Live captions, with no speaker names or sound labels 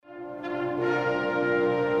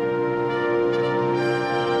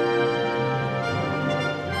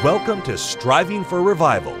Welcome to Striving for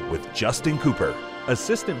Revival with Justin Cooper,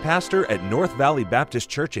 Assistant Pastor at North Valley Baptist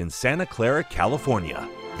Church in Santa Clara, California.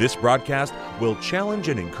 This broadcast will challenge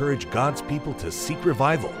and encourage God's people to seek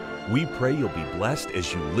revival. We pray you'll be blessed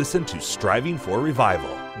as you listen to Striving for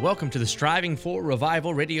Revival. Welcome to the Striving for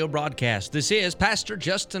Revival radio broadcast. This is Pastor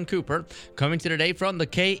Justin Cooper coming to you today from the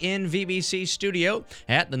KNVBC studio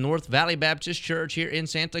at the North Valley Baptist Church here in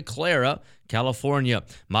Santa Clara, California.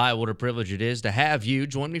 What a privilege it is to have you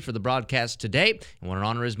join me for the broadcast today. And what an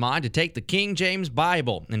honor is mine to take the King James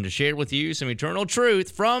Bible and to share with you some eternal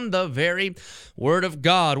truth from the very Word of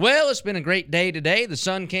God. Well, it's been a great day today. The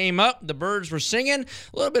sun came up, the birds were singing,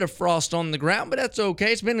 a little bit of frost on the ground, but that's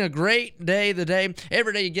okay. It's been a great day today.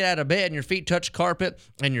 Every day you get out of bed and your feet touch carpet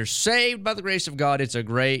and you're saved by the grace of God, it's a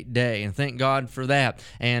great day, and thank God for that.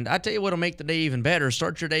 And I tell you what'll make the day even better.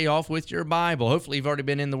 Start your day off with your Bible. Hopefully you've already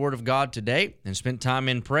been in the Word of God today and spent time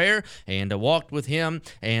in prayer and walked with Him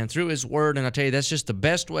and through His Word. And I tell you, that's just the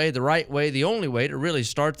best way, the right way, the only way to really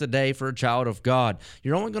start the day for a child of God.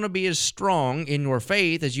 You're only going to be as strong in your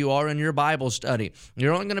faith as you are in your Bible study.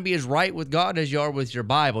 You're only going to be as right with God as you are with your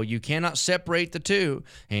Bible. You cannot separate the two.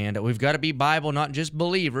 And we've got to be Bible, not just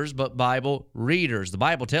believers, but Bible readers. The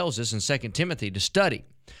Bible tells us in 2 Timothy to study,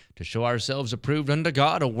 to show ourselves approved unto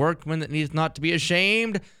God, a workman that needeth not to be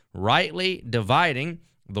ashamed, rightly dividing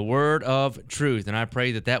the word of truth. And I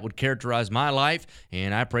pray that that would characterize my life,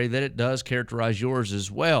 and I pray that it does characterize yours as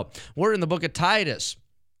well. We're in the book of Titus.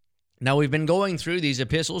 Now, we've been going through these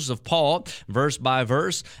epistles of Paul, verse by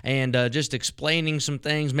verse, and just explaining some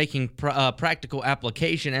things, making practical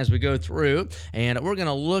application as we go through. And we're going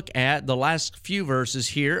to look at the last few verses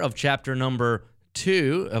here of chapter number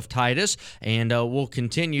 2 of Titus, and we'll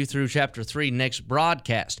continue through chapter 3 next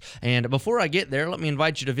broadcast. And before I get there, let me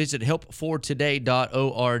invite you to visit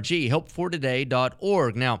helpfortoday.org,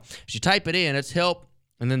 helpfortoday.org. Now, as you type it in, it's help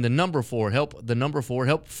and then the number 4,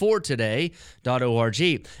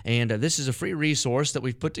 helpfortoday.org. And this is a free resource that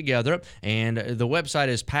we've put together, and the website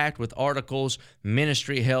is packed with articles,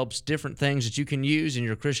 ministry helps, different things that you can use in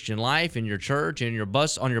your Christian life, in your church, in your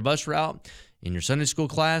bus, on your bus route, in your Sunday school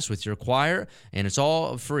class, with your choir, and it's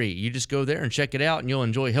all free. You just go there and check it out, and you'll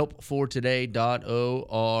enjoy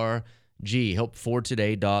helpfortoday.org,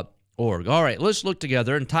 helpfortoday.org. All right, let's look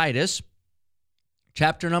together in Titus,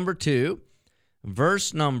 chapter number 2,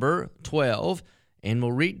 verse number 12, and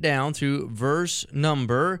we'll read down through verse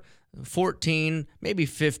number 14, maybe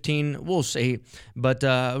 15, we'll see. But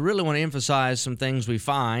I really want to emphasize some things we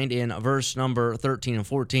find in verse number 13 and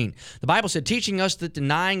 14. The Bible said, teaching us that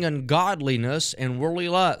denying ungodliness and worldly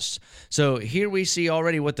lusts. So here we see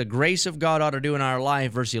already what the grace of God ought to do in our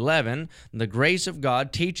life. Verse 11, the grace of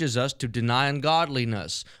God teaches us to deny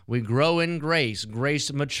ungodliness. We grow in grace.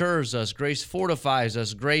 Grace matures us. Grace fortifies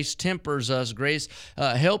us. Grace tempers us. Grace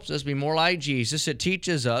helps us be more like Jesus. It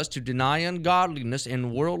teaches us to deny ungodliness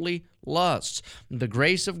and worldly lusts. The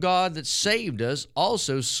grace of God that saved us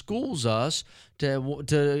also schools us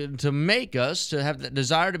to make us to have that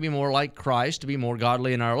desire to be more like Christ, to be more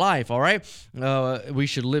godly in our life, all right? We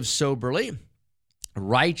should live soberly,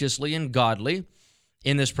 righteously, and godly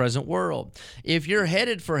in this present world. If you're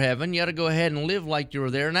headed for heaven, you ought to go ahead and live like you're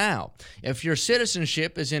there now. If your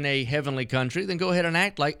citizenship is in a heavenly country, then go ahead and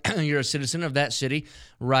act like you're a citizen of that city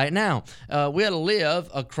right now. We ought to live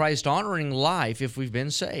a Christ-honoring life if we've been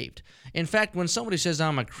saved. In fact, when somebody says,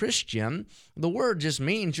 I'm a Christian, the word just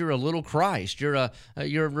means you're a little Christ. You're a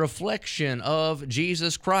reflection of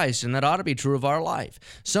Jesus Christ, and that ought to be true of our life.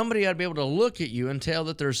 Somebody ought to be able to look at you and tell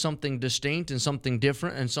that there's something distinct and something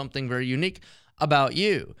different and something very unique about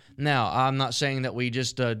you. Now, I'm not saying that we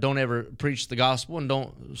just don't ever preach the gospel and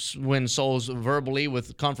don't win souls verbally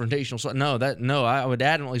with confrontational. No, I would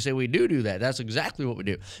adamantly say we do that. That's exactly what we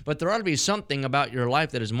do. But there ought to be something about your life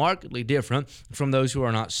that is markedly different from those who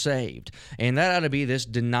are not saved. And that ought to be this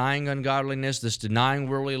denying ungodliness, this denying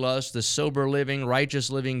worldly lust, this sober living, righteous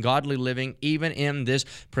living, godly living, even in this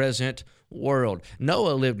present world.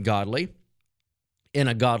 Noah lived godly in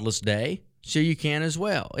a godless day. So you can as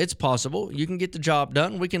well. It's possible. You can get the job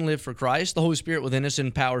done. We can live for Christ. The Holy Spirit within us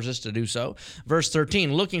empowers us to do so. Verse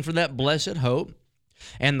 13, looking for that blessed hope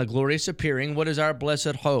and the glorious appearing. What is our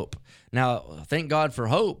blessed hope? Now, thank God for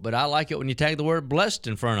hope, but I like it when you tag the word blessed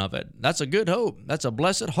in front of it. That's a good hope. That's a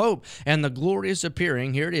blessed hope. And the glorious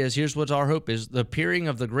appearing, here it is. Here's what our hope is, the appearing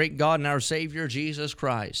of the great God and our Savior, Jesus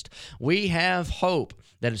Christ. We have hope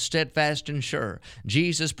that is steadfast and sure.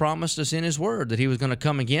 Jesus promised us in His Word that He was going to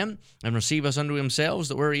come again and receive us unto Himself,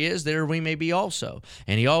 that where He is, there we may be also.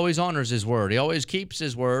 And He always honors His Word. He always keeps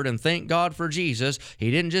His Word, and thank God for Jesus.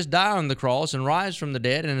 He didn't just die on the cross and rise from the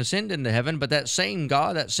dead and ascend into heaven, but that same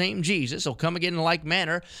God, that same Jesus, Jesus will come again in like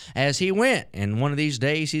manner as he went. And one of these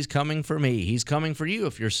days, he's coming for me. He's coming for you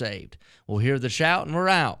if you're saved. We'll hear the shout and we're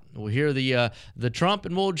out. We'll hear the trump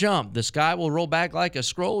and we'll jump. The sky will roll back like a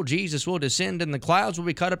scroll. Jesus will descend in the clouds. We'll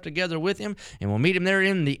be caught up together with him, and we'll meet him there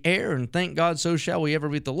in the air. And thank God, so shall we ever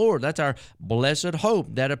meet the Lord. That's our blessed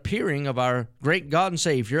hope, that appearing of our great God and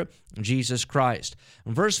Savior, Jesus Christ.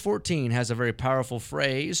 And verse 14 has a very powerful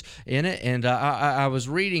phrase in it, and I was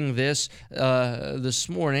reading this this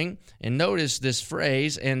morning, and notice this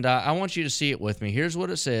phrase, and I want you to see it with me. Here's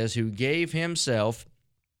what it says: who gave himself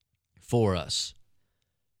for us.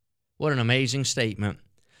 What an amazing statement.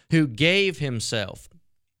 Who gave himself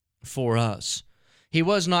for us. He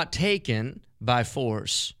was not taken by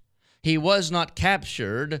force. He was not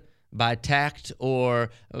captured by tact or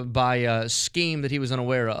by a scheme that he was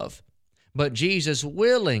unaware of. But Jesus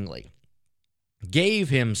willingly gave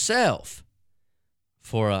himself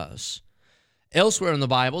for us. Elsewhere in the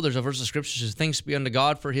Bible, there's a verse of Scripture that says, thanks be unto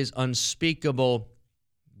God for his unspeakable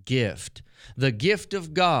gift. The gift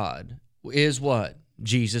of God is what?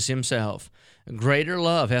 Jesus himself. Greater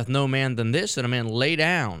love hath no man than this, that a man lay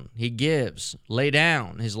down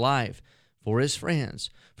his life for his friends.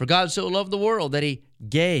 For God so loved the world that he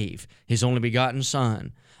gave his only begotten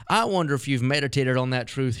Son. I wonder if you've meditated on that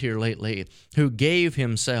truth here lately. Who gave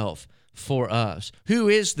himself for us. Who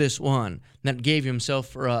is this one that gave himself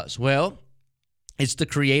for us? Well, it's the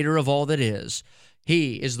creator of all that is.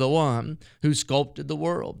 He is the one who sculpted the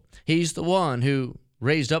world. He's the one who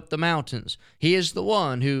raised up the mountains. He is the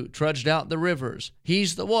one who trudged out the rivers.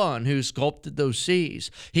 He's the one who sculpted those seas.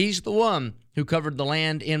 He's the one who covered the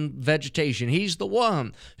land in vegetation. He's the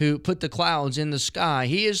one who put the clouds in the sky.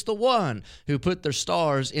 He is the one who put the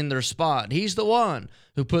stars in their spot. He's the one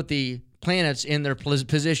who put the planets in their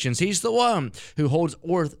positions. He's the one who holds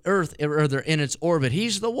Earth in its orbit.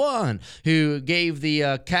 He's the one who gave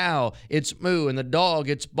the cow its moo and the dog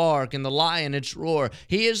its bark and the lion its roar.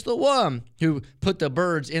 He is the one who put the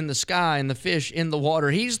birds in the sky and the fish in the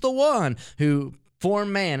water. He's the one who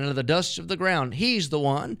formed man out of the dust of the ground. He's the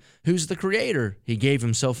one who's the creator. He gave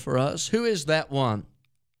himself for us. Who is that one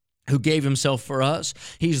who gave himself for us?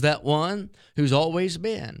 He's that one who's always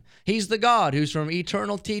been. He's the God who's from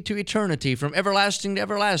eternity to eternity, from everlasting to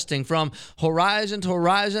everlasting, from horizon to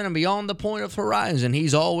horizon and beyond the point of horizon.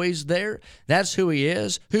 He's always there. That's who he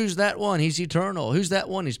is. Who's that one? He's eternal. Who's that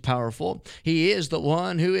one? He's powerful. He is the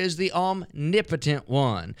one who is the omnipotent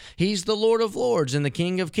one. He's the Lord of lords and the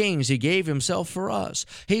King of kings. He gave himself for us.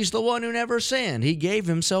 He's the one who never sinned. He gave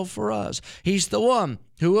himself for us. He's the one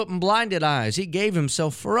who opened blinded eyes. He gave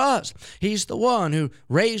himself for us. He's the one who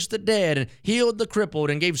raised the dead and healed the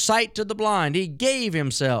crippled and gave sight to the blind. He gave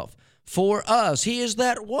himself for us. He is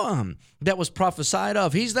that one that was prophesied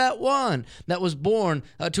of. He's that one that was born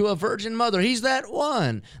to a virgin mother. He's that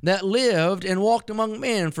one that lived and walked among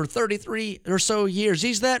men for 33 or so years.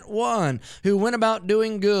 He's that one who went about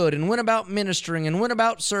doing good and went about ministering and went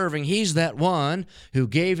about serving. He's that one who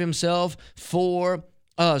gave himself for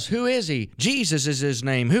us. Who is he? Jesus is his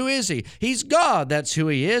name. Who is he? He's God. That's who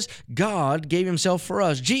he is. God gave himself for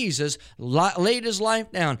us. Jesus laid his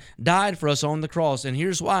life down, died for us on the cross, and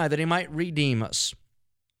here's why: that he might redeem us.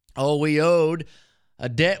 Oh, we owed a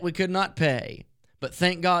debt we could not pay, but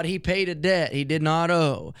thank God he paid a debt he did not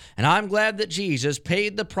owe. And I'm glad that Jesus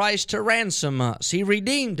paid the price to ransom us. He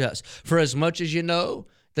redeemed us. For as much as you know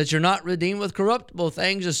that you're not redeemed with corruptible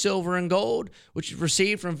things as silver and gold, which you've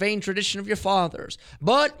received from vain tradition of your fathers,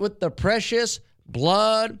 but with the precious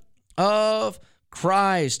blood of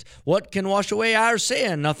Christ. What can wash away our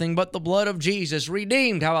sin? Nothing but the blood of Jesus.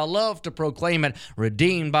 Redeemed, how I love to proclaim it.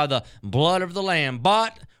 Redeemed by the blood of the Lamb,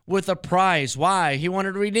 bought with a price. Why? He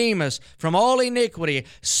wanted to redeem us from all iniquity.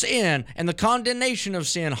 Sin and the condemnation of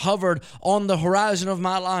sin hovered on the horizon of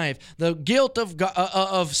my life. The guilt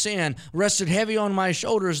of sin rested heavy on my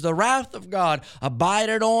shoulders. The wrath of God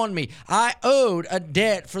abided on me. I owed a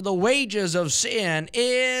debt, for the wages of sin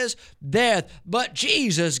is death. But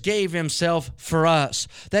Jesus gave himself for us,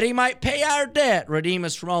 that he might pay our debt, redeem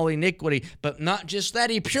us from all iniquity. But not just that,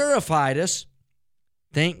 he purified us,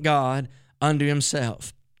 thank God, unto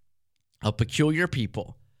himself. A peculiar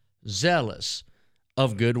people, zealous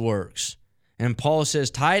of good works. And Paul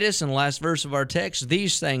says, Titus, in the last verse of our text,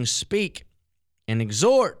 these things speak and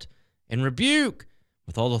exhort and rebuke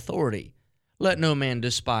with all authority. Let no man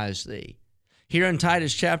despise thee. Here in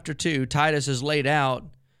Titus chapter 2, Titus has laid out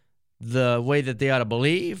the way that they ought to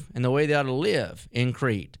believe and the way they ought to live in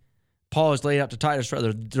Crete. Paul has laid out to Titus,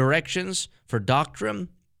 rather, directions for doctrine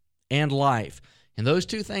and life. And those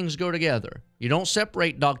two things go together. You don't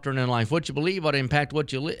separate doctrine and life. What you believe ought to impact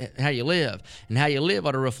how you live. And how you live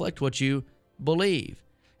ought to reflect what you believe.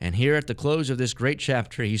 And here at the close of this great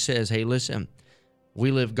chapter, he says, hey, listen,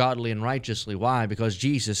 we live godly and righteously. Why? Because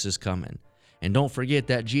Jesus is coming. And don't forget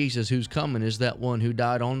that Jesus who's coming is that one who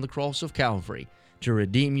died on the cross of Calvary to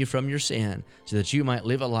redeem you from your sin so that you might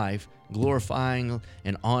live a life glorifying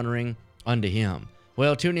and honoring unto him.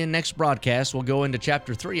 Well, tune in next broadcast. We'll go into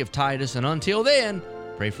chapter 3 of Titus. And until then,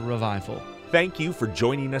 pray for revival. Thank you for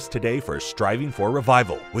joining us today for Striving for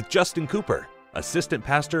Revival with Justin Cooper, Assistant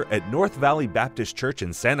Pastor at North Valley Baptist Church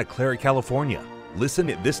in Santa Clara, California. Listen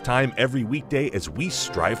at this time every weekday as we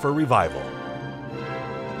strive for revival.